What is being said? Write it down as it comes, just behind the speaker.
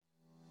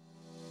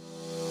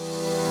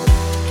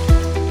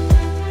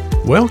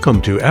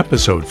Welcome to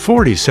episode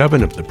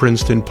 47 of the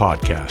Princeton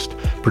Podcast,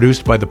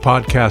 produced by the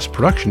podcast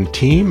production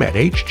team at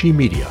HG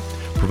Media,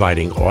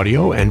 providing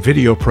audio and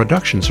video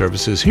production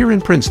services here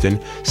in Princeton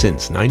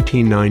since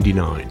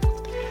 1999.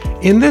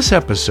 In this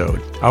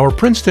episode, our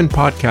Princeton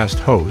Podcast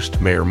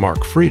host, Mayor Mark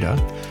Freda,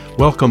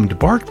 welcomed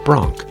Bart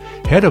Bronk,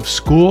 head of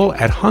school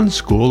at Hun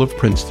School of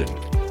Princeton.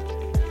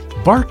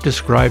 Bart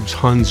describes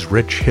Hun's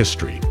rich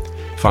history,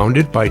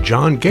 founded by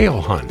John Gale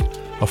Hunn,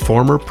 a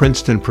former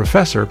Princeton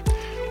professor,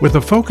 with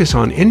a focus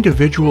on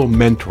individual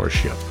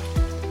mentorship.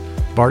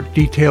 Bart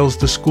details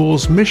the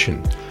school's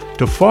mission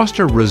to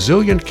foster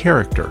resilient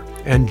character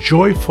and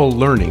joyful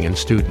learning in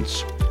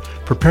students,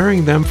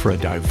 preparing them for a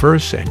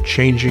diverse and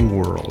changing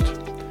world.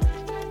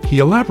 He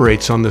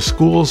elaborates on the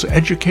school's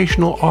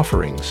educational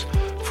offerings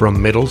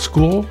from middle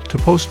school to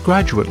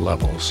postgraduate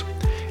levels,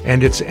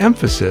 and its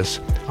emphasis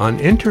on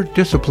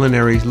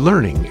interdisciplinary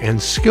learning and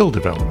skill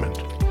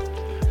development.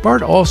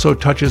 Bart also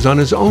touches on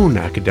his own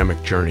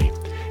academic journey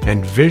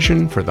and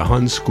vision for the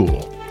Hun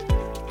School.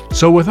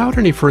 So without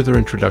any further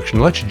introduction,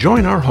 let's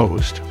join our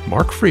host,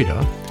 Mark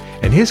Freda,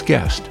 and his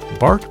guest,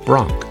 Bart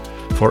Bronk,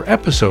 for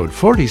episode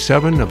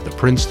 47 of the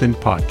Princeton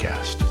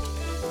Podcast.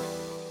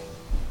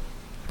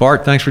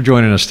 Bart, thanks for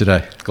joining us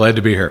today. Glad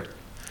to be here.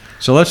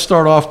 So let's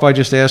start off by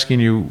just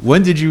asking you,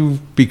 when did you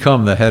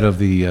become the head of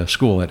the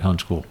school at Hun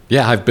School?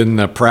 Yeah, I've been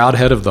the proud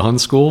head of the Hun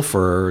School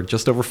for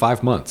just over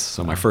 5 months.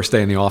 So my first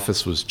day in the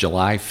office was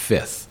July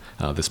 5th,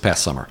 this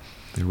past summer.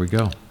 There we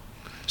go.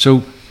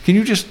 So can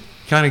you just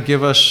kind of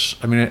give us,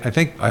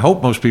 I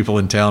hope most people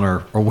in town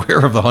are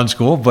aware of the Hun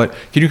School, but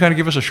can you kind of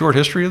give us a short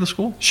history of the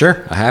school?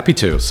 Sure, happy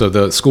to. So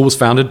the school was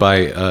founded by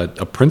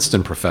a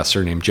Princeton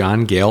professor named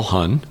John Gale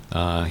Hunn.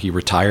 He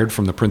retired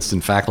from the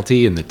Princeton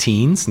faculty in the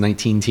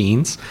 19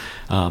 teens,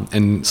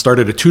 and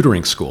started a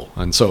tutoring school.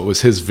 And so it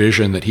was his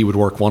vision that he would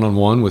work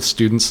one-on-one with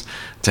students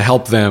to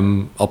help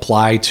them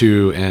apply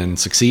to and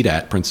succeed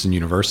at Princeton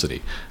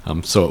University.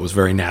 So it was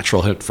very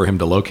natural for him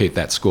to locate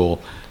that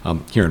school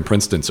here in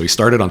Princeton. So he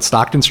started on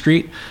Stockton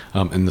Street,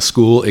 and the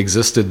school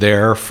existed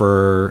there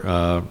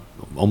for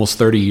almost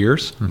 30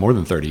 years, more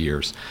than 30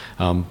 years.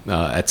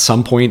 At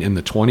some point in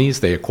the 20s,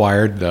 they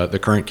acquired the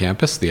current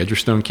campus, the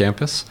Edgerstone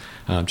campus,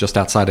 just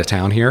outside of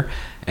town here,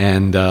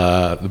 and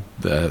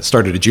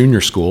started a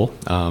junior school,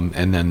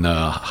 and then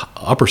the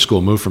upper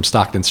school moved from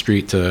Stockton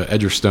Street to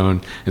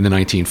Edgerstone in the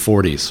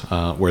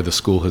 1940s, where the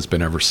school has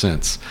been ever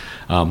since.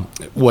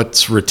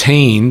 What's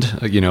retained,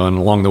 and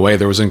along the way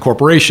there was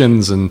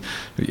incorporations and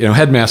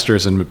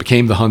headmasters, and it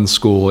became the Hun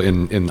School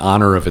in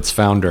honor of its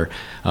founder.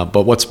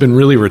 But what's been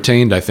really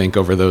retained, I think,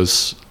 over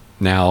those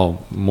now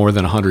more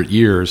than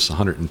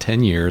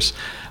 110 years,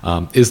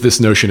 is this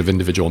notion of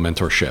individual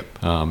mentorship.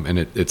 And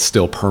it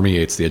still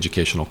permeates the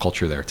educational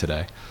culture there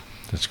today.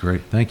 That's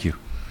great. Thank you.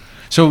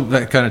 So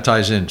that kind of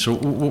ties in.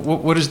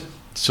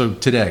 So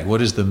today,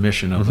 what is the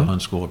mission of the Hun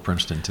School of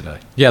Princeton today?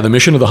 Yeah, the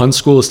mission of the Hun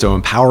School is to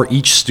empower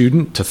each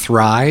student to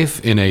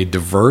thrive in a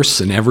diverse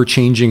and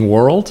ever-changing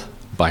world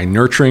by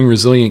nurturing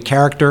resilient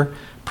character,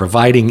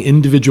 providing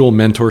individual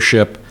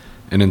mentorship,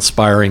 and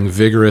inspiring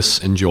vigorous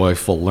and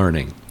joyful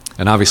learning.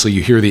 And obviously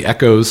you hear the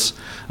echoes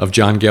of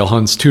John Gale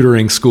Hunn's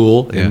tutoring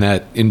school in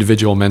that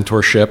individual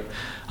mentorship.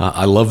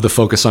 I love the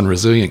focus on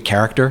resilient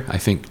character. I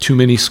think too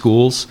many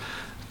schools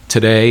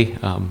today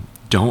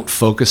don't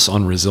focus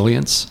on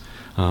resilience.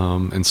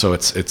 And so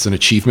it's an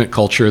achievement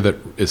culture that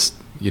is,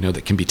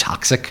 that can be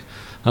toxic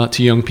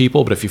to young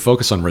people. But if you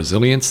focus on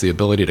resilience, the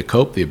ability to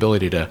cope, the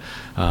ability to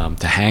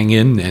hang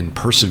in and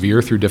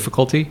persevere through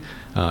difficulty,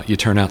 you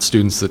turn out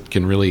students that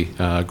can really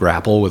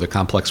grapple with a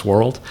complex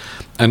world.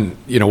 And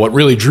what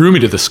really drew me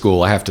to the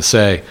school, I have to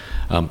say,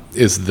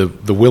 is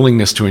the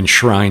willingness to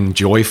enshrine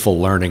joyful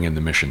learning in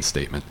the mission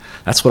statement.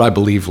 That's what I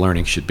believe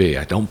learning should be.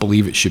 I don't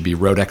believe it should be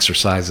rote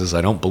exercises.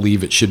 I don't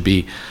believe it should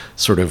be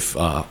sort of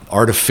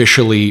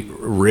artificially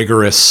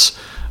rigorous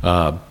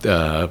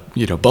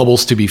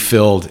bubbles to be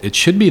filled. It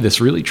should be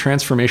this really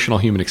transformational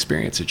human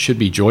experience. It should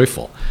be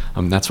joyful.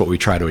 That's what we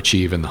try to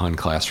achieve in the Hun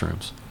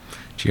classrooms.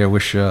 Gee, I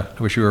wish you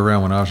were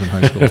around when I was in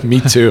high school.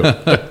 Me too.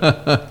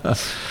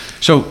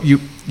 So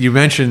you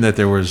mentioned that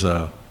there was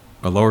a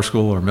lower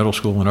school or middle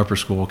school and upper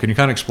school. Can you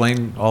kind of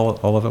explain all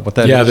of it, what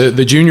that is? Yeah,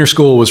 the junior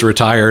school was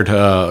retired,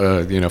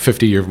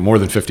 more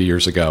than 50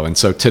 years ago. And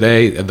so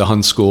today, the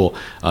Hun School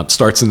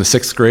starts in the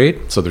 6th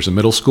grade. So there's a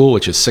middle school,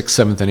 which is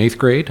 6th, 7th, and 8th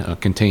grade,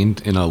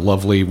 contained in a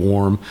lovely,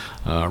 warm,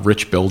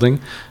 rich building.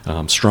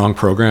 Strong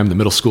program. The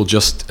middle school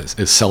just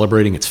is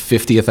celebrating its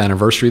 50th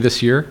anniversary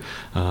this year.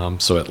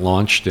 So it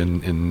launched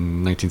in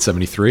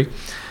 1973.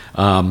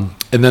 And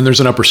then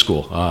there's an upper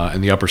school,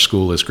 and the upper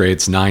school is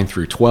grades 9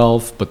 through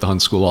 12, but the Hun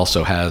School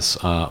also has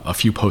a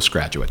few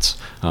postgraduates,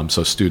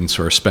 so students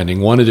who are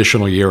spending one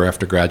additional year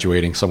after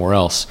graduating somewhere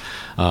else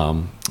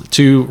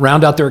to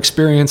round out their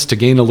experience, to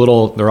gain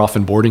they're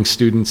often boarding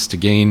students, to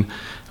gain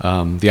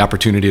the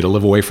opportunity to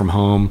live away from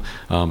home.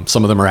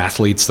 Some of them are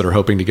athletes that are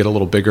hoping to get a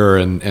little bigger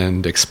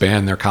and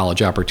expand their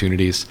college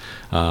opportunities.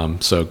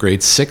 So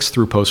grades 6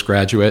 through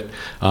postgraduate,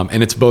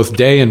 and it's both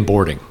day and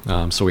boarding.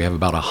 So we have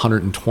about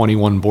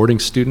 121 boarding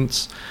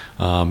students,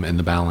 and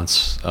the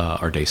balance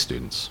are day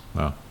students.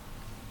 Wow.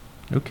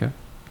 Okay.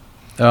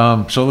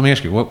 So let me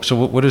ask you,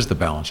 what is the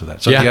balance of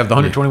that? So you have the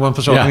 121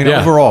 facilities.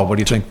 Overall, what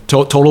do you think?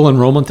 Total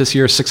enrollment this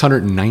year is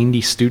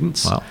 690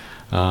 students. Wow.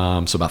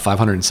 So about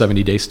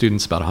 570 day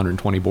students, about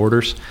 120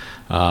 boarders.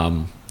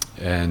 That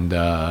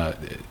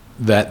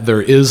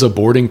there is a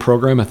boarding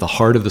program at the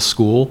heart of the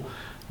school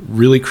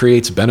really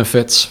creates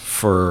benefits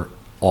for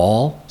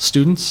all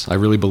students. I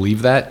really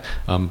believe that,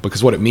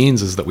 because what it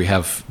means is that we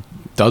have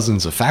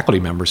dozens of faculty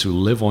members who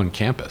live on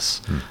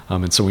campus.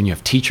 And so when you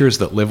have teachers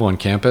that live on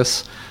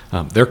campus,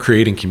 they're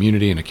creating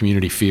community and a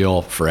community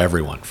feel for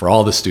everyone, for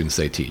all the students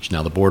they teach.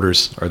 Now the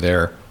boarders are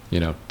there,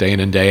 day in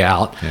and day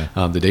out.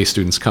 The day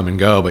students come and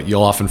go, but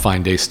you'll often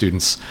find day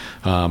students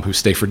who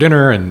stay for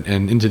dinner and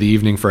into the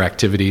evening for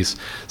activities.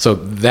 So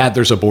that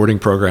there's a boarding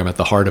program at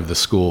the heart of the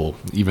school,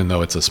 even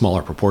though it's a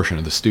smaller proportion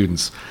of the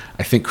students,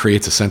 I think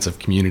creates a sense of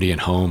community and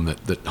home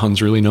that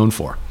Hun's really known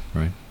for.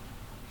 Right.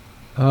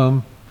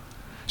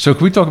 So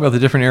can we talk about the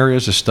different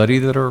areas of study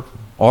that are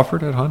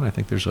offered at Hun? I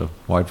think there's a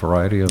wide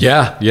variety of...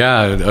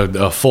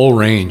 A full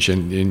range.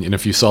 And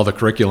if you saw the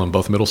curriculum,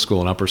 both middle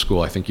school and upper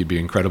school, I think you'd be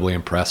incredibly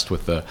impressed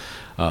with the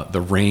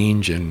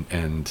range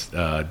and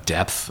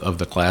depth of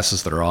the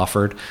classes that are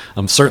offered.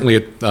 Certainly,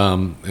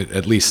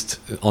 at least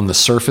on the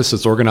surface,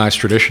 it's organized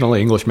traditionally: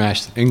 English,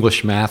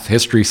 math,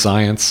 history,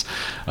 science,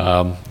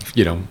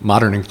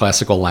 modern and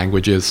classical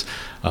languages.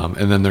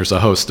 And then there's a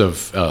host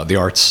of the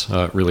arts,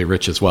 really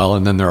rich as well.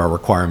 And then there are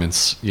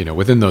requirements,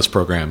 within those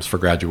programs for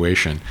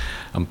graduation.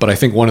 But I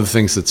think one of the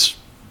things that's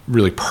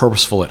really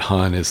purposeful at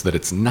Hun is that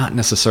it's not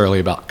necessarily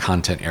about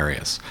content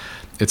areas.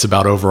 It's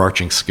about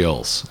overarching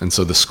skills. And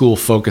so the school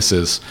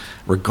focuses,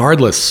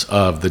 regardless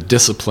of the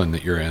discipline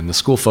that you're in, the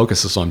school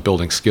focuses on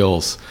building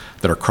skills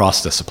that are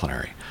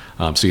cross-disciplinary.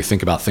 So you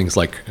think about things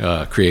like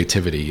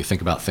creativity, you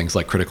think about things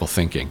like critical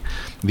thinking.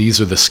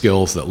 These are the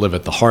skills that live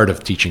at the heart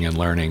of teaching and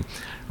learning,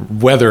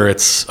 whether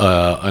it's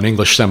an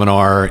English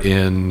seminar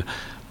in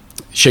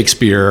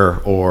Shakespeare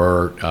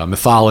or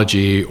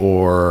mythology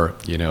or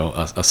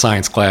a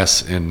science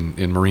class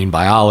in marine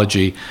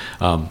biology.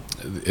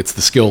 It's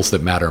the skills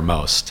that matter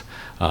most.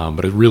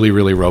 But a really,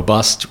 really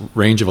robust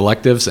range of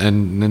electives.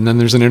 And then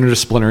there's an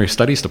interdisciplinary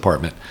studies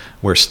department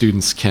where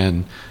students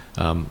can,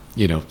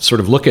 sort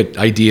of look at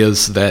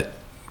ideas that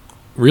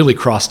really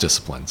cross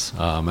disciplines.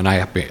 And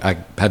I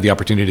had the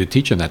opportunity to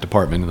teach in that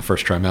department in the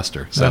first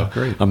trimester. So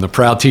I'm the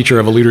proud teacher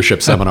of a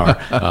leadership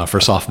seminar for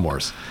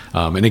sophomores.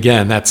 And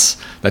again, that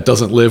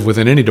doesn't live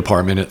within any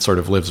department. It sort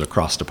of lives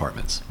across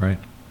departments. Right.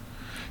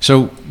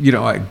 So,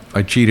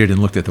 I cheated and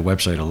looked at the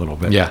website a little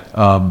bit.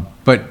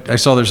 But I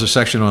saw there's a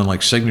section on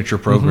like signature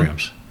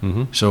programs.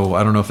 So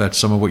I don't know if that's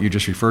some of what you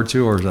just referred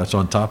to, or that's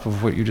on top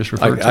of what you just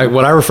referred to.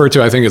 What I refer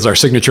to, I think, is our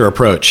signature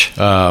approach.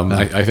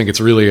 I think it's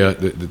really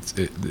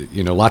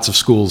lots of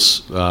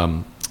schools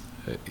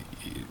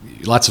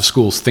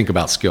think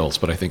about skills,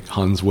 but I think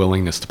Hun's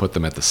willingness to put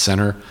them at the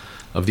center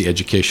of the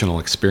educational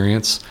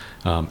experience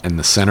and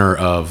the center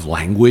of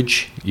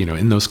language,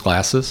 in those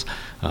classes.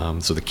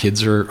 So the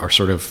kids are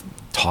sort of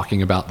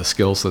talking about the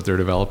skills that they're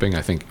developing,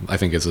 I think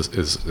is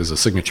a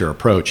signature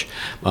approach.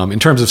 In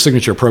terms of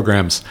signature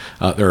programs,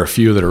 there are a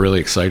few that are really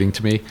exciting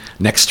to me.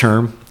 Next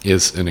term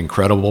is an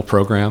incredible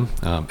program,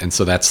 and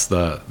so that's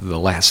the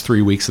last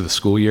 3 weeks of the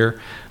school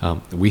year.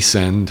 We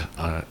send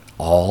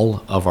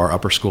all of our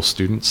upper school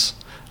students,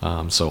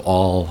 so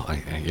all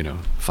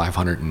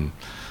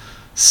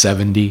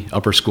 570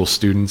 upper school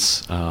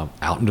students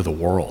out into the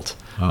world.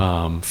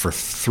 For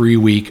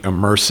 3-week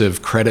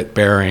immersive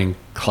credit-bearing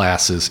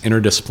classes,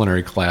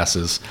 interdisciplinary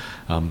classes,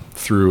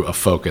 through a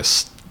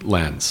focused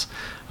lens.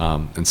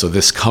 And so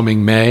this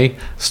coming May,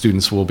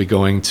 students will be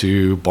going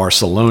to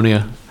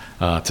Barcelona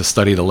to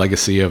study the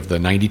legacy of the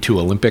 '92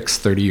 Olympics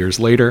 30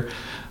 years later.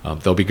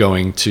 They'll be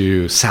going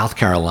to South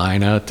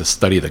Carolina to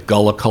study the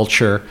Gullah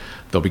culture.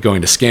 They'll be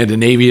going to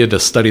Scandinavia to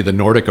study the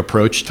Nordic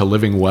approach to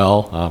living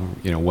well,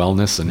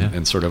 wellness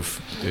and sort of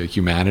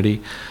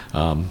humanity.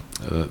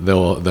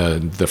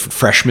 The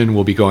freshmen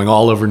will be going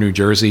all over New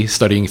Jersey,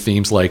 studying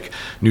themes like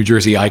New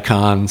Jersey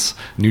icons,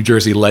 New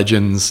Jersey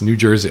legends, New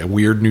Jersey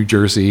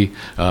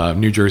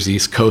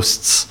East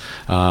coasts.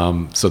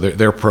 So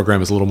their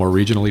program is a little more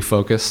regionally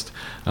focused.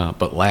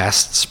 But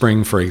last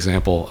spring, for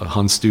example,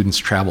 Hun students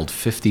traveled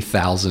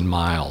 50,000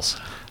 miles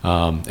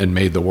and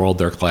made the world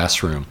their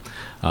classroom.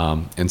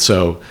 And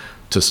so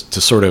to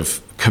sort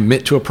of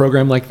commit to a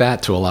program like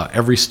that, to allow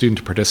every student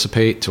to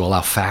participate, to allow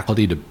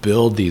faculty to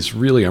build these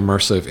really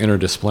immersive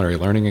interdisciplinary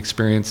learning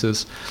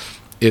experiences,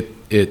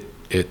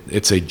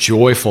 it's a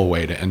joyful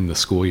way to end the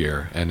school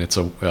year. And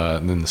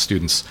and then the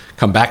students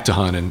come back to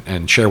Hun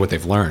and share what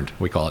they've learned.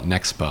 We call it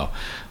Nexpo.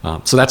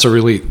 So that's a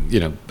really,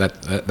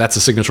 that's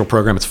a signature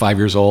program. It's 5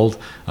 years old,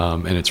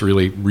 and it's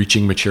really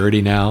reaching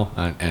maturity now.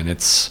 And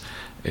it's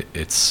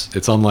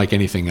it's unlike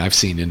anything I've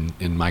seen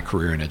in my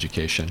career in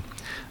education.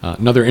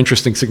 Another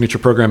interesting signature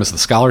program is the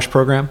Scholars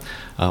Program,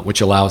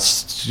 which allows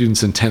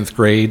students in 10th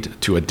grade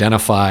to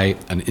identify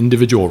an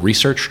individual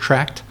research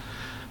tract.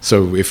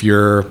 So if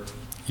you're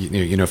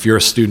if you're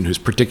a student who's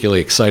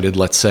particularly excited,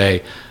 let's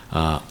say,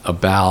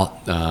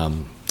 about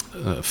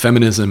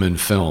feminism in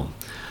film,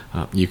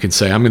 you can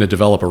say, I'm going to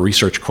develop a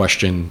research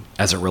question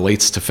as it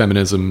relates to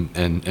feminism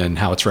and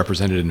how it's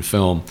represented in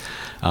film.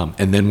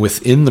 And then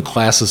within the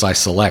classes I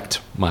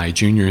select, my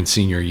junior and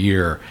senior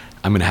year,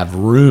 I'm going to have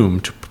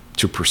room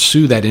to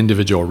pursue that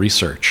individual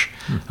research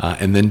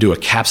and then do a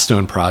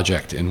capstone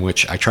project in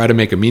which I try to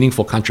make a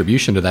meaningful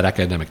contribution to that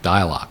academic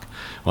dialogue.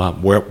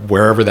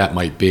 Wherever that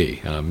might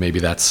be. Maybe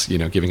that's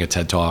giving a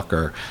TED Talk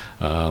or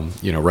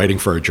writing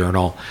for a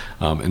journal.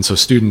 And so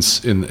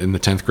students in the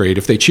 10th grade,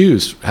 if they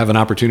choose, have an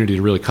opportunity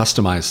to really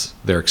customize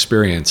their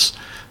experience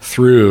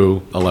through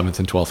 11th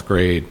and 12th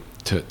grade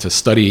to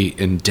study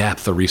in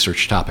depth a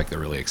research topic that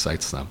really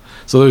excites them.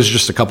 So those are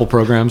just a couple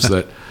programs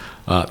that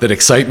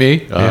excite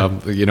me.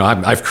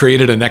 I've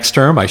created a next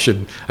term. I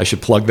should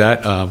plug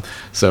that.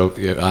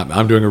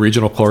 I'm doing a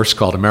regional course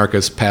called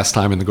America's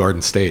Pastime in the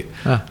Garden State.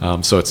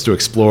 So it's to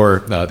explore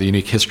the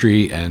unique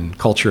history and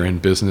culture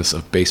and business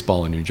of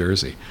baseball in New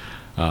Jersey.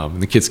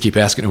 And the kids keep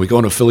asking, are we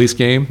going to a Phillies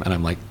game? And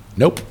I'm like,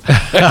 nope.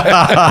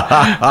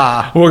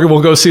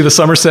 We'll go see the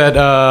Somerset,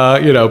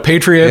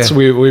 Patriots. Yeah.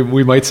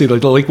 We might see the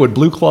Lakewood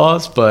Blue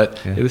Claws, but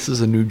this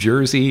is a New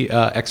Jersey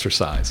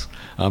exercise.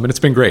 And it's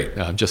been great,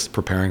 just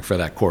preparing for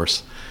that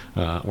course.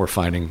 We're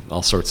finding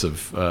all sorts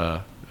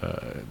of,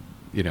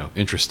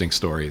 interesting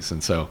stories.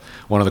 And so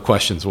one of the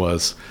questions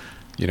was,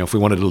 if we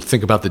wanted to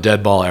think about the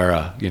dead ball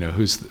era,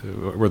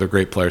 were the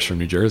great players from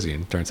New Jersey?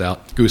 And it turns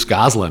out Goose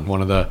Goslin,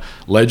 one of the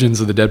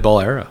legends of the dead ball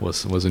era,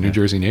 was a New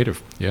Jersey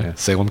native. Yeah,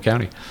 Salem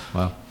County.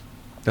 Wow,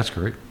 that's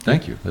great.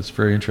 Thank you. That's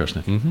very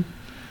interesting. Mm-hmm.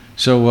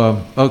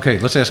 So, okay,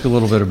 let's ask a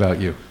little bit about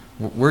you.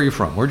 Where are you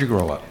from? Where'd you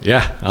grow up?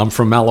 Yeah, I'm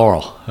from Mount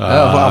Laurel.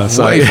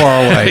 Way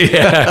far away.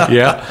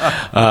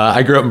 Yeah.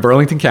 I grew up in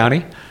Burlington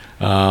County.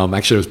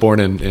 Actually, I was born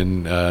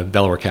in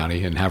Delaware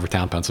County in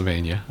Havertown,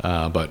 Pennsylvania.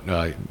 But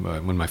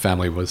when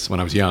I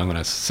was young, when I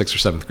was 6 or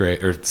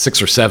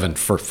 7,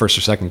 first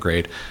or second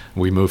grade,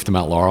 we moved to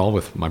Mount Laurel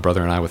with my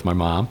brother and I with my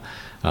mom.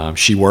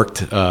 She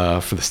worked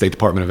for the State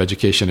Department of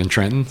Education in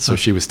Trenton, so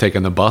she was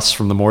taking the bus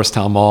from the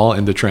Morristown Mall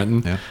into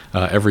Trenton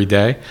every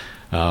day.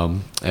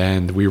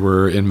 And we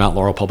were in Mount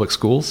Laurel Public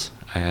Schools.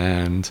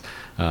 And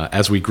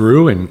as we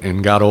grew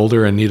and got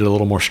older and needed a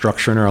little more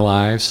structure in our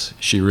lives,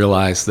 she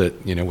realized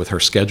that, with her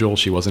schedule,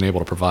 she wasn't able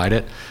to provide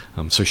it.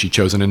 So she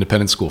chose an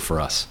independent school for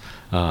us,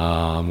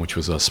 which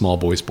was a small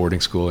boys boarding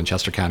school in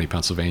Chester County,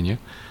 Pennsylvania.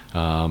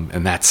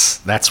 And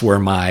that's where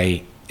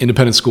my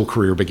independent school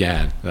career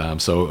began.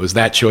 So it was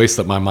that choice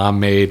that my mom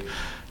made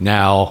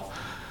now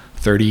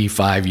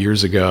 35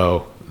 years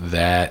ago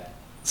that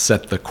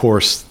set the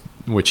course,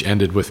 which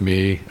ended with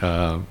me,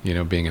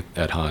 being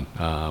at Hun.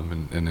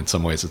 And in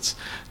some ways,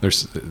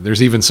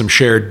 there's even some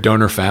shared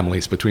donor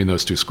families between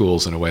those two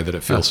schools in a way that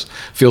it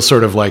feels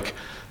sort of like,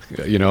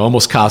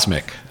 almost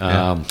cosmic.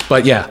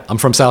 But yeah, I'm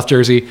from South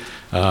Jersey.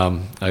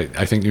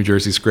 I think New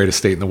Jersey's the greatest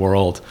state in the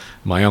world.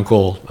 My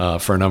uncle,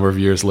 for a number of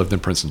years, lived in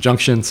Princeton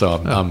Junction, so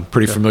I'm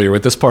pretty familiar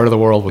with this part of the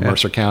world, with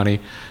Mercer County.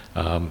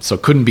 So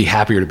couldn't be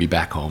happier to be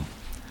back home.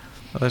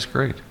 Oh, that's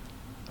great.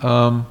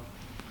 So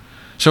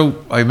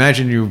I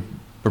imagine you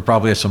were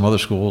probably at some other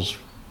schools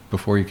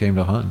before you came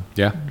to Hun.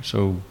 Yeah.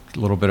 So a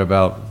little bit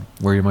about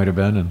where you might have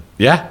been.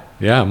 Yeah.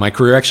 My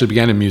career actually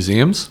began in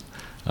museums.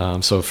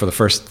 So for the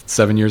first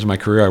 7 years of my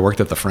career, I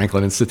worked at the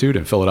Franklin Institute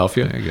in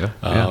Philadelphia. There you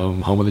go.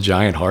 Home of the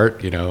Giant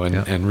Heart,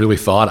 and really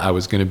thought I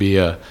was going to be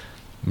a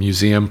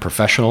museum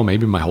professional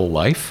maybe my whole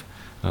life,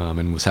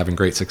 and was having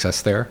great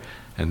success there.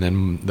 And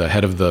then the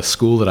head of the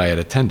school that I had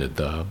attended,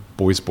 the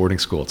boys boarding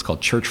school, it's called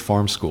Church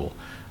Farm School,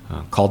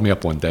 called me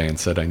up one day and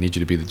said, I need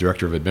you to be the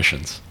director of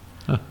admissions.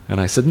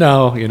 And I said,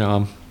 no,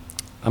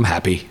 I'm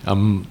happy.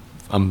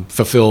 I'm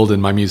fulfilled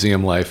in my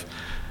museum life.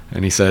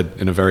 And he said,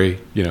 in a very,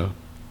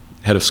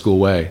 head of school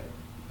way,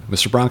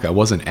 Mr. Bronk, I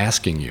wasn't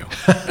asking you.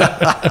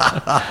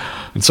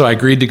 And so I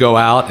agreed to go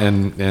out,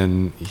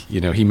 and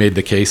he made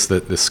the case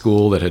that the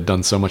school that had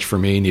done so much for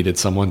me needed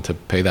someone to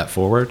pay that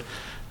forward.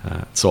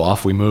 So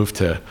off we moved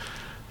to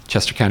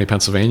Chester County,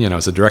 Pennsylvania, and I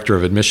was the director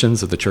of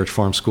admissions at the Church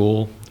Farm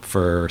School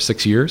for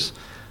 6 years.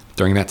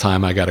 During that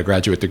time, I got a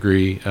graduate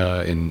degree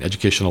in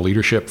educational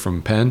leadership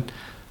from Penn.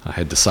 I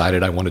had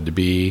decided I wanted to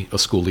be a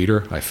school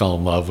leader. I fell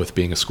in love with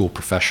being a school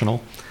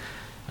professional.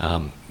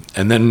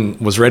 And then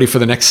was ready for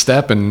the next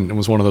step, and it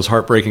was one of those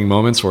heartbreaking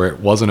moments where it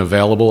wasn't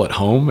available at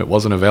home. It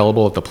wasn't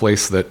available at the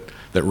place that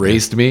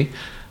raised me.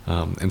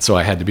 And so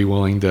I had to be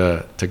willing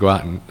to go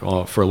out and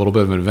for a little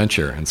bit of an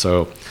adventure. And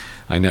so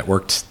I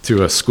networked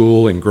to a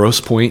school in Grosse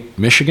Pointe,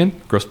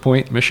 Michigan,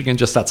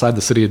 just outside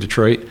the city of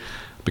Detroit.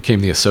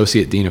 Became the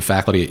associate dean of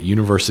faculty at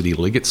University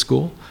Liggett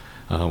School,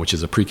 which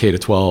is a pre-K to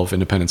 12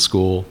 independent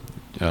school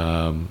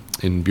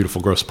in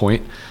beautiful Grosse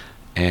Pointe,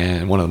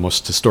 and one of the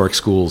most historic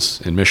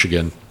schools in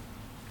Michigan.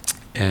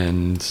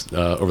 And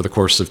over the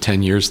course of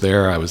 10 years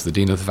there, I was the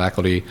dean of the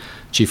faculty,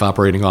 chief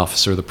operating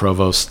officer, the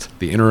provost,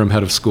 the interim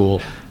head of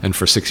school, and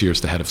for 6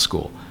 years the head of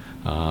school.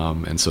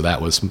 And so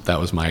that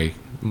was my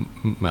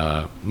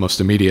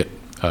most immediate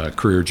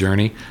career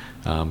journey.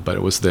 But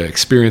it was the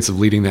experience of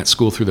leading that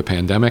school through the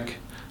pandemic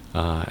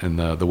and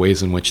the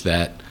ways in which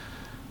that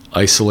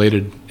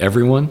isolated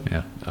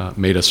everyone,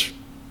 made us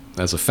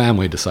as a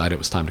family decide it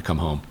was time to come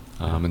home.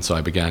 And so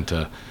I began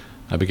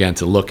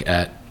to look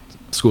at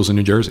schools in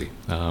New Jersey.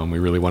 We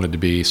really wanted to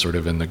be sort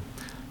of in the,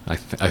 I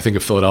think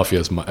of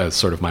Philadelphia as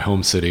sort of my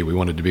home city. We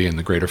wanted to be in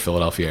the greater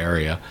Philadelphia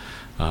area,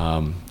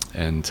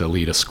 and to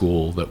lead a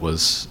school that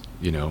was,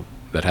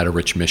 that had a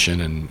rich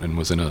mission and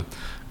was in a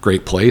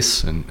great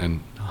place.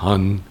 And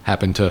Hun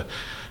happened to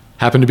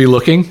be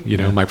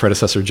looking. My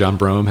predecessor, John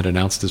Brome, had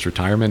announced his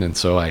retirement, and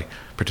so I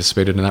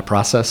participated in that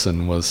process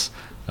and was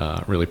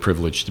really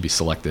privileged to be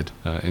selected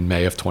in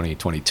May of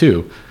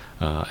 2022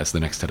 as the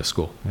next head of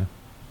school. Yeah.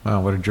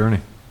 Wow, what a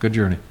journey. Good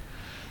journey.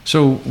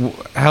 So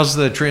how's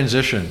the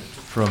transition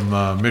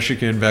from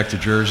Michigan back to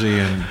Jersey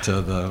and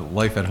to the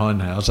life at Hun?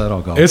 How's that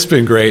all going? It's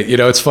been great.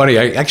 It's funny.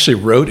 I actually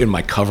wrote in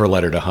my cover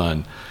letter to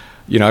Hun,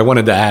 I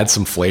wanted to add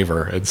some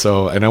flavor.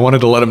 And I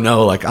wanted to let him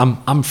know, like,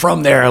 I'm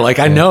from there. Like,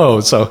 I know.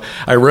 So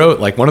I wrote,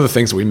 like, one of the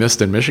things we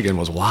missed in Michigan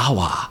was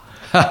Wawa.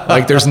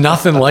 Like, there's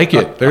nothing like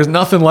it. There's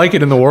nothing like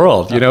it in the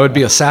world. It'd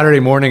be a Saturday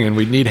morning and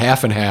we'd need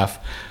half and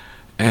half.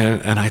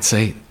 And I'd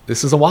say,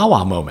 this is a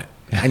Wawa moment.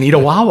 I need a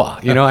Wawa.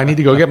 I need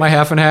to go get my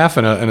half and half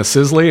and a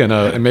Sizzly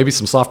and maybe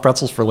some soft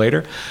pretzels for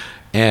later.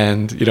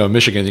 And, in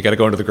Michigan, you got to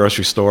go into the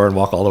grocery store and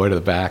walk all the way to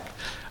the back.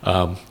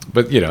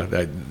 But,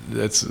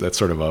 that's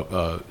sort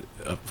of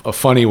a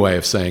funny way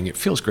of saying it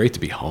feels great to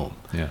be home.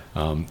 Yeah.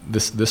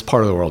 This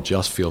part of the world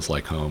just feels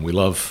like home. We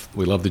love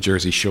the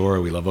Jersey Shore.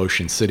 We love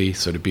Ocean City.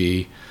 So to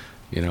be,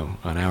 an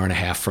hour and a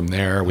half from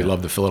there, we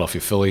love the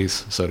Philadelphia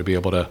Phillies. So to be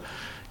able to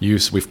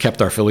we've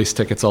kept our Phillies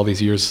tickets all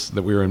these years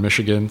that we were in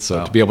Michigan.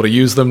 So to be able to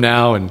use them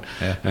now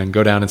and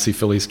go down and see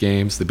Phillies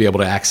games, to be able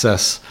to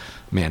access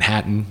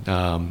Manhattan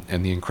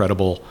and the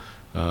incredible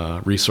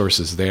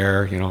resources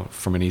there,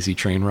 from an easy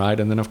train ride.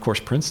 And then of course,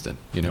 Princeton,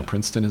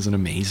 Princeton is an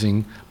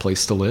amazing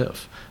place to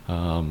live.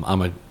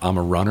 I'm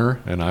a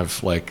runner, and I've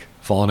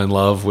fallen in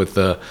love with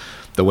the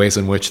ways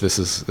in which this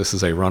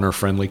is a runner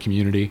friendly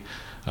community.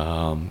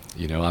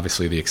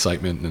 Obviously the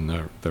excitement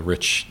and the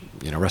rich,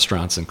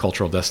 restaurants and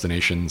cultural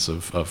destinations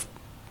of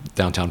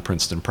downtown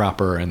Princeton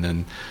proper, and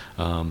then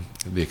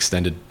the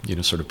extended,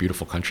 sort of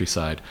beautiful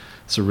countryside.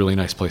 It's a really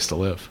nice place to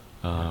live.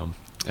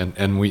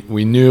 And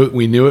we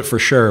knew it for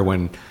sure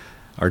when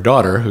our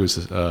daughter, who's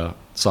a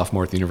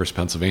sophomore at the University of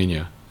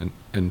Pennsylvania,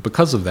 and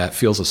because of that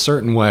feels a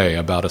certain way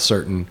about a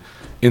certain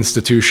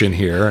institution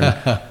here,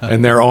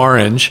 and they're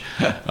orange.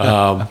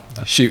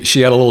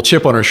 She had a little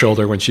chip on her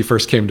shoulder when she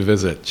first came to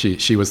visit.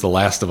 She was the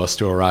last of us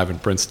to arrive in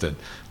Princeton,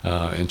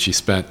 and she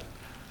spent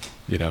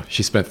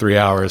 3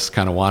 hours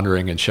kind of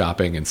wandering and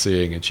shopping and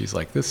seeing, and she's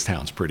like, this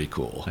town's pretty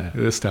cool. Yeah.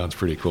 This town's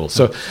pretty cool.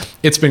 So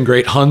it's been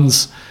great.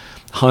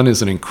 Hun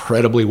is an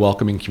incredibly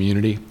welcoming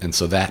community, and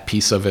so that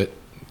piece of it,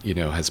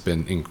 has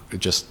been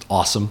just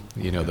awesome.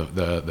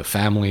 The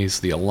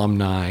families, the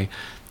alumni,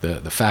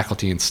 the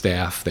faculty and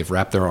staff, they've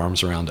wrapped their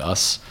arms around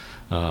us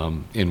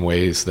in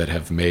ways that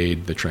have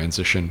made the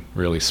transition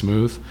really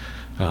smooth.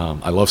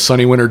 I love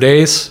sunny winter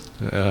days.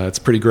 It's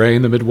pretty gray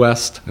in the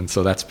Midwest, and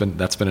so that's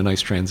been a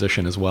nice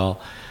transition as well.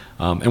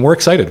 And we're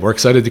excited. We're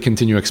excited to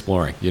continue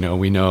exploring.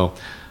 We know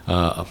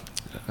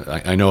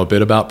I know a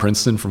bit about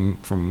Princeton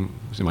from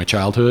my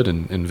childhood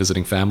and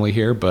visiting family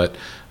here, but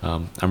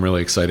I'm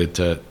really excited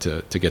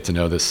to get to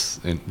know this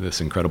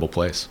incredible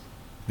place.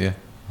 Yeah.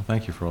 Well,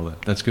 thank you for all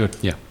that. That's good.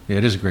 Yeah,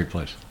 it is a great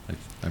place,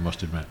 I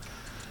must admit.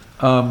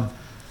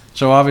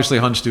 So obviously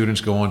Hun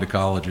students go on to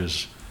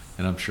colleges,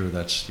 and I'm sure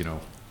that's,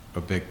 a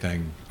big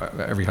thing.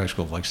 Every high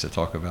school likes to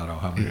talk about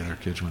how many of their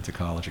kids went to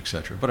college, et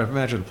cetera. But I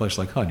imagine a place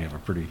like Hun, you have a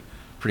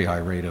pretty high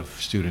rate of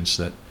students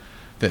that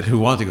who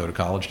want to go to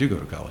college do go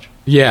to college.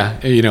 Yeah,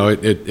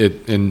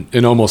 it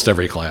in almost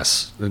every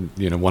class,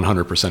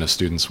 100% of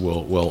students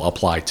will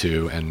apply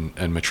to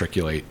and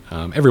matriculate.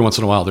 Every once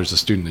in a while, there's a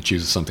student that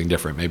chooses something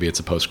different. Maybe it's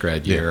a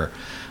postgrad year,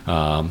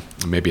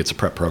 maybe it's a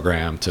prep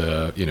program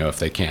to, if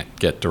they can't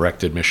get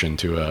direct admission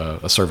to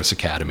a service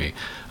academy.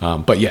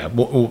 But yeah,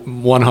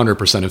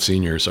 100% of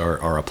seniors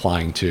are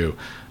applying to,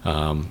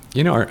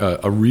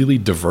 a really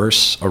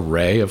diverse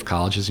array of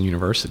colleges and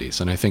universities.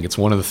 And I think it's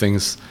one of the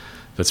things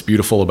that's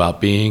beautiful about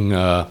being,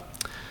 Hun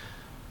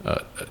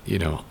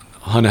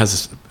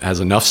has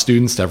enough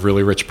students to have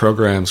really rich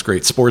programs,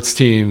 great sports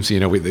teams.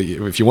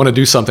 If you want to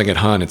do something at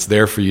Hun, it's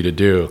there for you to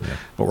do. Yeah.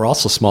 But we're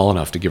also small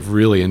enough to give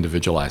really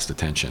individualized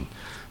attention.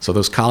 So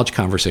those college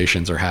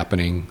conversations are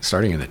happening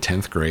starting in the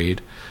 10th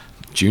grade.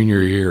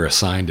 Junior year,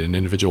 assigned an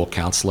individual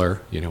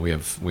counselor. We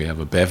have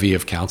a bevy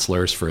of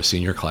counselors for a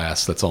senior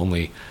class that's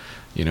only,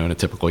 in a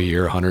typical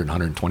year, 100,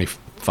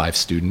 125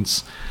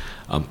 students.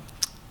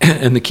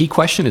 And the key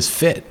question is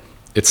fit.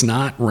 It's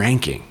not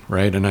ranking,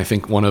 right? And I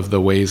think one of the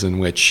ways in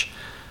which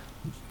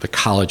the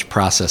college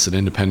process at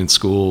independent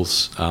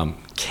schools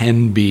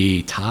can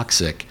be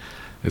toxic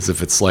is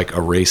if it's like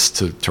a race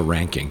to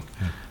ranking.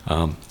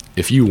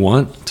 If you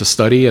want to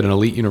study at an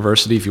elite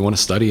university, if you want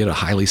to study at a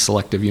highly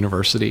selective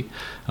university,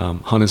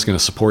 Hun is going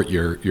to support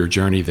your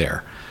journey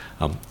there.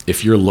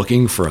 If you're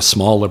looking for a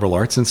small liberal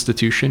arts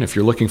institution, if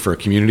you're looking for a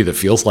community that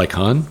feels like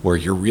Hun, where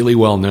you're really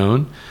well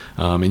known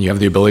and you have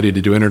the ability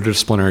to do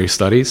interdisciplinary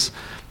studies,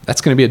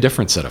 that's going to be a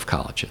different set of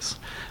colleges.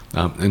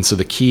 And so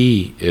the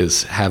key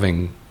is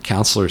having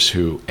counselors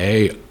who,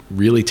 A,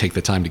 really take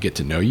the time to get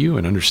to know you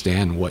and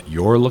understand what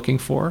you're looking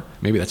for.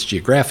 Maybe that's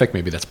geographic,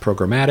 maybe that's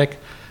programmatic,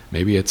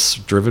 maybe it's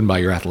driven by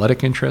your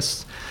athletic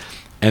interests,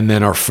 and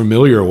then are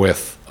familiar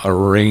with a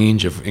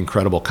range of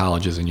incredible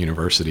colleges and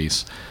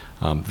universities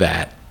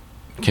that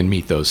can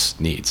meet those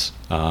needs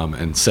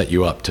and set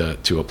you up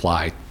to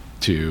apply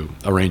to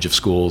a range of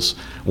schools,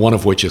 one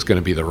of which is going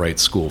to be the right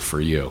school for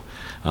you.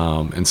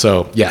 And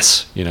so,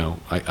 yes,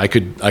 I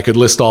could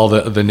list all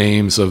the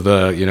names of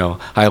the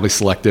highly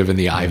selective and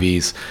the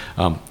Ivies,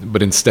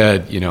 but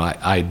instead,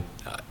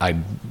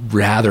 I'd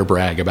rather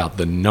brag about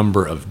the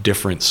number of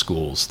different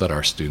schools that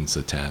our students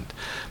attend.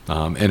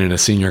 And in a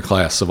senior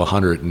class of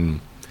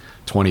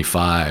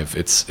 125,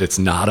 it's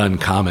not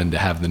uncommon to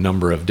have the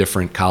number of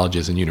different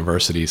colleges and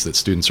universities that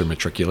students are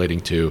matriculating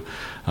to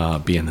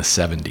be in the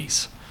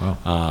 70s.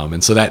 Wow.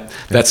 And so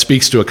that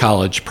speaks to a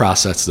college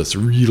process that's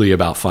really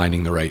about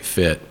finding the right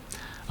fit.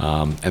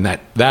 And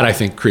that I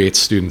think creates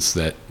students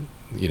that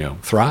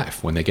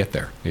thrive when they get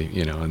there,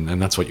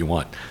 and that's what you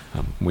want.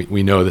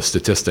 We know the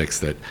statistics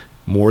that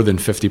more than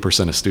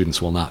 50% of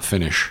students will not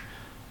finish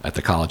at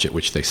the college at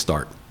which they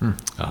start.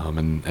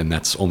 And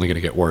that's only going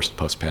to get worse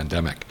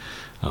post-pandemic.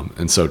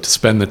 And so to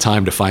spend the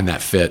time to find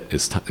that fit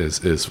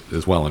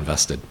is well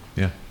invested.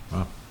 Yeah.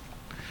 Wow.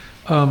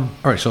 All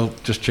right, so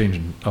just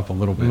changing up a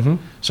little bit.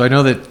 So I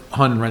know that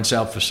Hun rents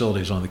out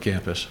facilities on the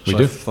campus. So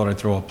I thought I'd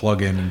throw a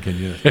plug in, and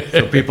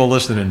so people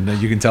listening,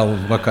 you can tell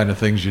what kind of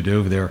things you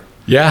do there.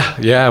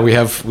 Yeah, we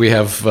have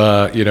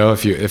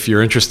if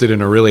you're interested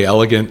in a really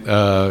elegant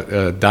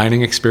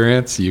dining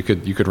experience, you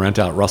could rent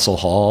out Russell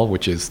Hall,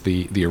 which is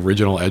the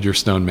original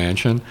Edgerstone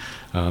mansion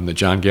that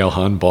John Gale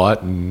Hunn bought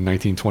in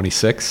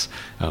 1926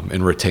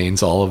 and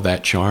retains all of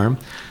that charm.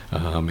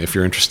 If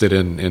you're interested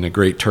in a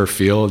great turf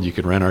field, you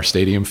could rent our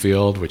stadium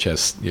field, which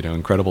has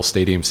incredible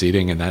stadium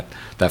seating, and that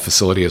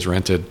facility is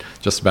rented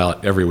just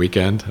about every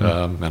weekend.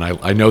 And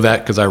I know that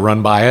because I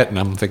run by it, and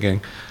I'm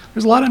thinking,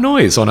 there's a lot of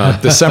noise on a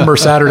December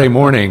Saturday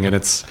morning, and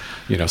it's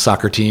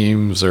soccer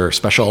teams or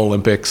Special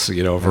Olympics,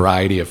 a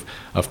variety of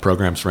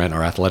programs rent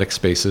our athletic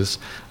spaces,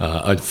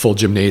 a full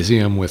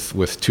gymnasium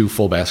with 2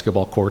 full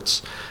basketball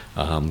courts.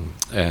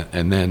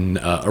 And then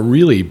a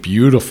really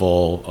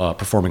beautiful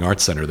performing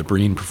arts center, the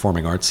Breen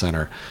Performing Arts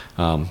Center,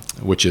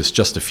 which is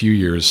just a few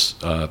years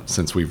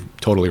since we've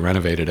totally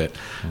renovated it.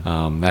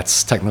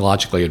 That's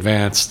technologically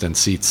advanced and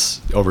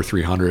seats over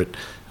 300.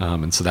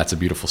 And so that's a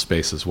beautiful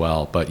space as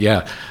well. But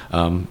yeah,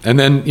 and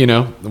then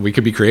we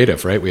could be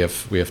creative, right? We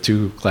have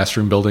 2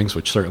 classroom buildings,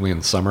 which certainly in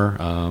the summer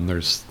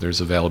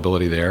there's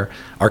availability there.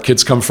 Our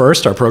kids come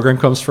first, our program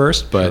comes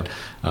first, but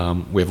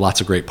we have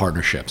lots of great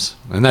partnerships,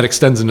 and that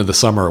extends into the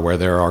summer where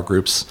there are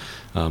groups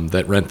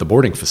that rent the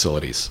boarding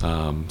facilities.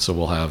 So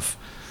we'll have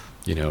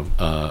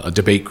a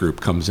debate group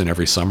comes in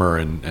every summer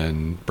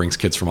and brings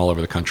kids from all over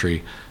the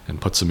country and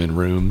puts them in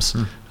rooms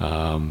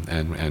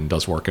and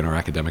does work in our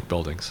academic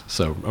buildings.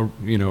 So, a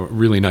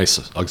really nice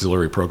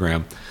auxiliary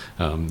program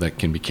that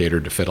can be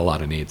catered to fit a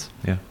lot of needs.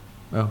 Yeah.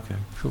 Okay,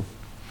 cool.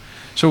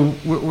 So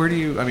where do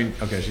you,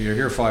 so you're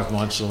here 5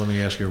 months, so let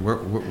me ask you,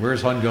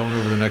 where's Hun going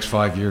over the next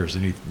 5 years?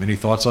 Any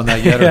thoughts on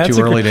that yet, or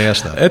too early to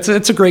ask that?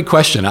 It's a great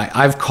question.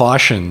 I've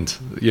cautioned,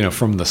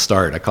 from the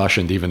start. I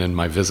cautioned even in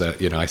my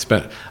visit.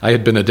 I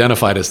had been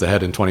identified as the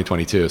head in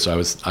 2022,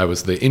 so I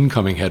was the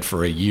incoming head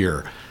for a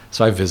year.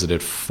 So I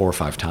visited 4 or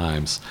 5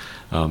 times,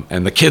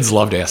 and the kids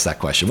love to ask that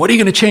question. What are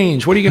you going to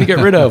change? What are you going to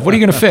get rid of? What are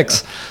you going to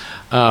fix?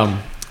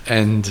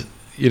 And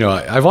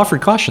I've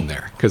offered caution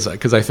there because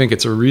I think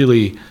it's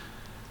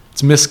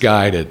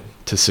misguided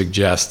to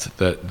suggest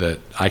that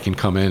I can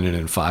come in and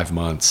in 5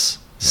 months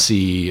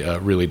see a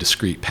really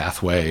discrete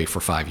pathway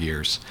for 5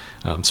 years.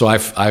 So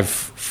I've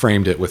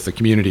framed it with the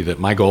community that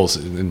my goals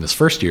in this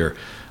first year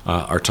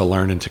are to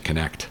learn and to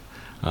connect.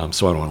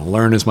 So I want to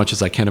learn as much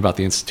as I can about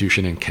the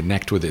institution and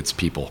connect with its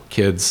people,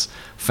 kids,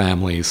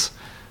 families,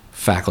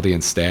 faculty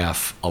and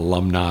staff,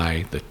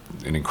 alumni,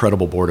 an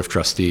incredible board of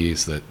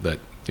trustees that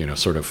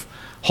sort of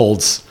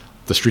holds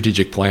the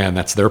strategic plan.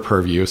 That's their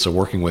purview, so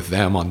working with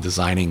them on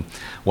designing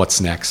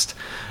what's next.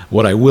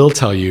 What I will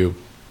tell you,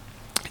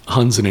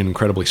 Hun's in an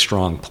incredibly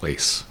strong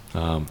place.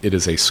 It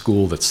is a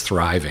school that's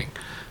thriving.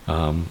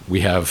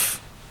 We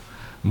have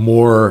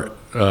more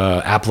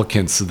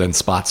applicants than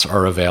spots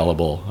are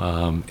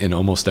available in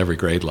almost every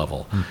grade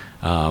level.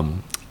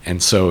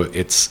 And so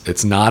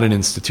it's not an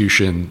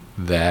institution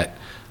that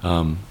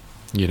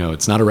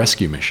it's not a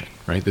rescue mission,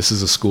 right? This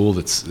is a school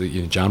that's,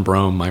 John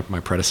Brome, my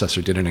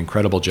predecessor, did an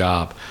incredible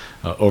job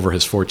over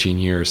his 14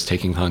 years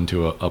taking Hun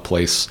to a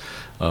place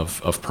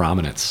of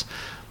prominence.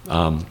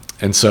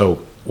 And so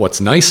what's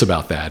nice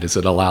about that is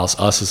it allows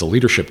us as a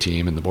leadership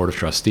team and the board of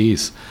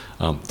trustees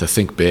to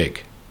think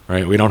big,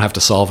 right? We don't have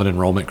to solve an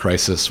enrollment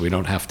crisis. We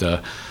don't have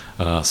to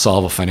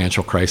solve a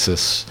financial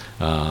crisis.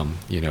 We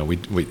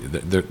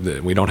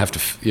don't have to,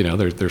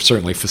 there's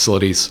certainly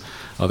facilities.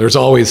 There's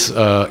always,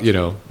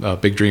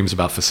 big dreams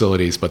about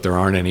facilities, but there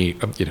aren't any,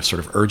 sort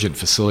of urgent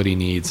facility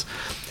needs.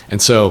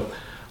 And so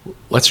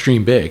let's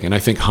dream big. And I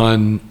think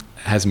Hun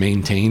has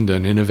maintained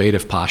an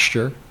innovative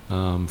posture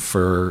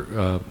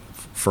for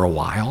a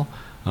while.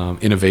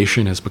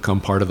 Innovation has become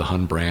part of the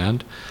Hun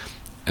brand.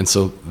 And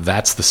so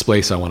that's the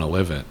space I want to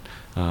live in.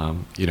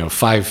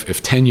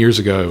 If 10 years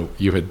ago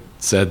you had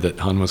said that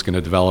Hun was going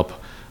to develop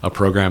a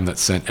program that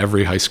sent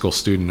every high school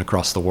student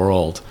across the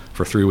world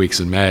for 3 weeks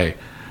in May,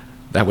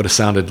 that would have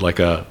sounded like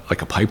a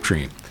pipe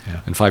dream.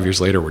 Yeah. And 5 years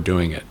later, we're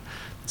doing it.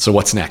 So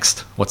what's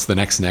next? What's the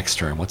next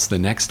term? What's the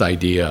next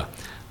idea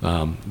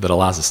that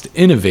allows us to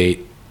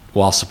innovate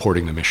while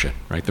supporting the mission,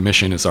 right? The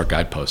mission is our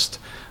guidepost.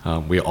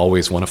 We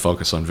always want to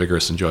focus on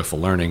vigorous and joyful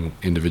learning,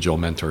 individual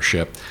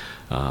mentorship,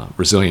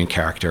 resilient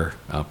character,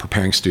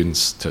 preparing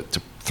students to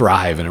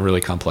thrive in a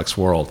really complex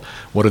world.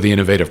 What are the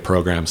innovative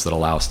programs that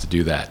allow us to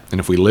do that? And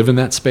if we live in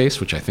that space,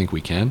 which I think we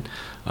can,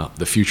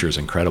 the future is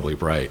incredibly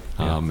bright.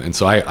 Yeah. And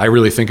so I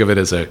really think of it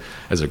as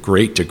a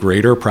great to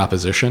greater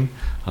proposition.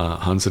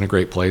 Hun's in a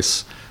great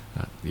place.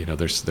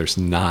 There's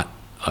not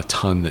a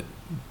ton that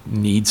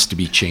needs to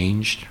be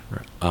changed,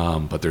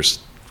 but there's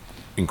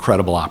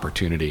incredible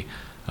opportunity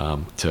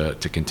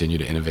to continue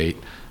to innovate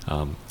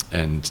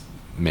and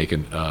make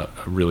a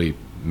really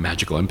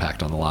magical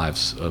impact on the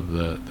lives of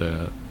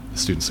the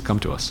students that come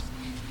to us.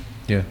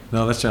 Yeah,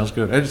 no, that sounds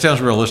good. And it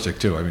sounds realistic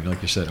too. I mean,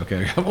 like you said,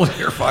 okay, I'm only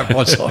here 5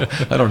 months.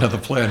 I don't have the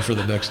plan for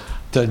the next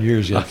 10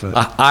 years yet.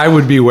 I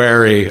would be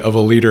wary of a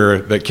leader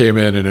that came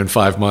in and in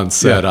 5 months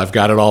said, I've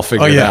got it all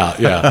figured out.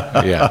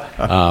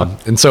 Yeah.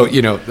 And so,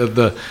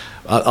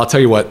 I'll tell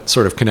you what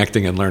sort of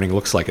connecting and learning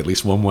looks like, at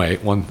least one way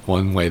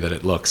that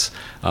it looks.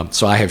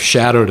 So I have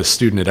shadowed a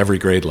student at every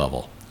grade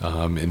level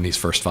in these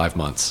first 5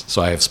 months.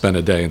 So I have spent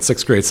a day in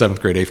 6th grade,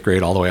 7th grade, 8th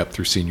grade, all the way up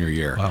through senior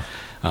year. Wow.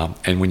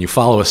 And when you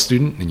follow a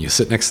student and you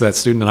sit next to that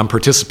student, and I'm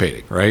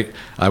participating, right?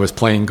 I was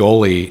playing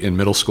goalie in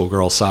middle school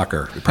girls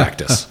soccer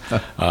practice.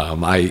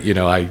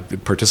 I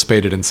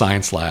participated in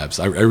science labs.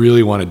 I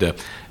really wanted to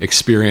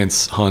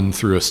experience Hun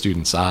through a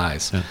student's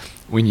eyes. Yeah.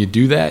 When you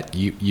do that,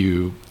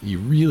 you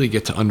really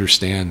get to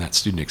understand that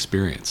student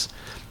experience.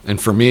 And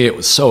for me, it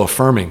was so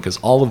affirming because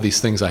all of these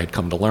things I had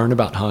come to learn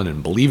about Hun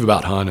and believe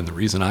about Hun and the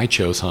reason I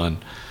chose Hun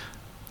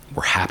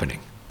were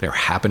happening. They were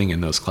happening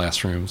in those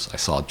classrooms. I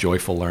saw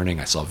joyful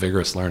learning. I saw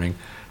vigorous learning.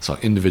 I saw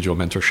individual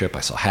mentorship. I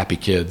saw happy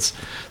kids.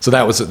 So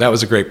that was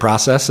a great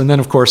process. And then,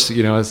 of course,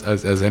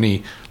 as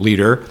any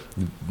leader,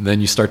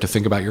 then you start to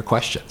think about your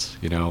questions.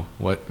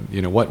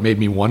 What made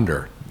me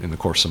wonder in the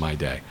course of my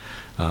day.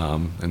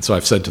 And so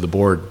I've said to the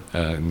board,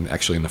 and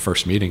actually in the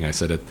first meeting, I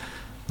said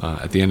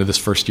at the end of this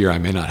first year, I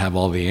may not have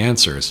all the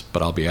answers,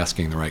 but I'll be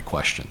asking the right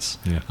questions.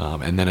 Yeah.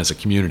 And then as a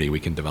community, we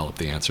can develop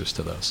the answers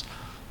to those.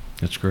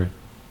 That's great.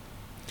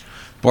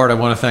 Bart, I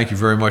want to thank you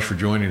very much for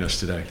joining us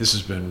today. This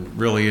has been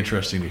really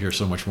interesting to hear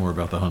so much more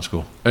about the Hun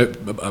School.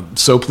 I'm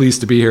so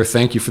pleased to be here.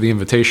 Thank you for the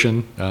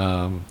invitation.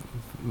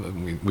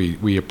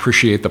 We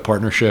appreciate the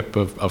partnership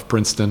of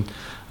Princeton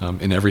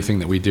in everything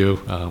that we do.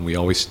 We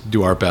always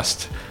do our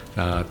best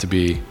to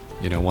be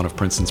one of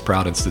Princeton's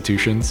proud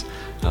institutions.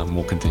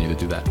 We'll continue to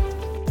do that.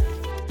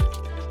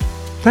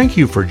 Thank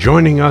you for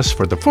joining us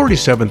for the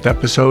 47th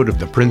episode of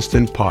the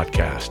Princeton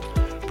Podcast,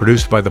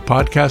 produced by the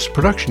podcast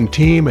production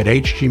team at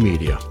HG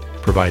Media,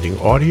 providing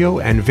audio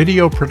and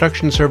video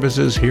production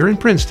services here in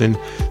Princeton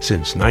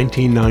since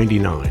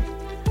 1999.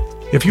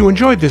 If you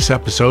enjoyed this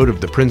episode of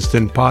the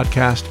Princeton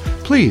Podcast,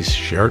 please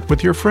share it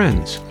with your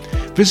friends.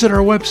 Visit our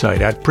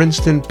website at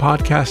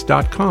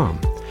princetonpodcast.com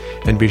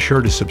and be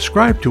sure to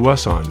subscribe to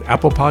us on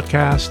Apple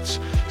Podcasts,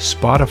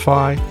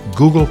 Spotify,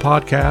 Google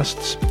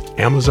Podcasts,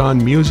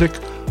 Amazon Music,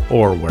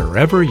 or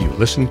wherever you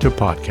listen to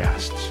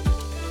podcasts.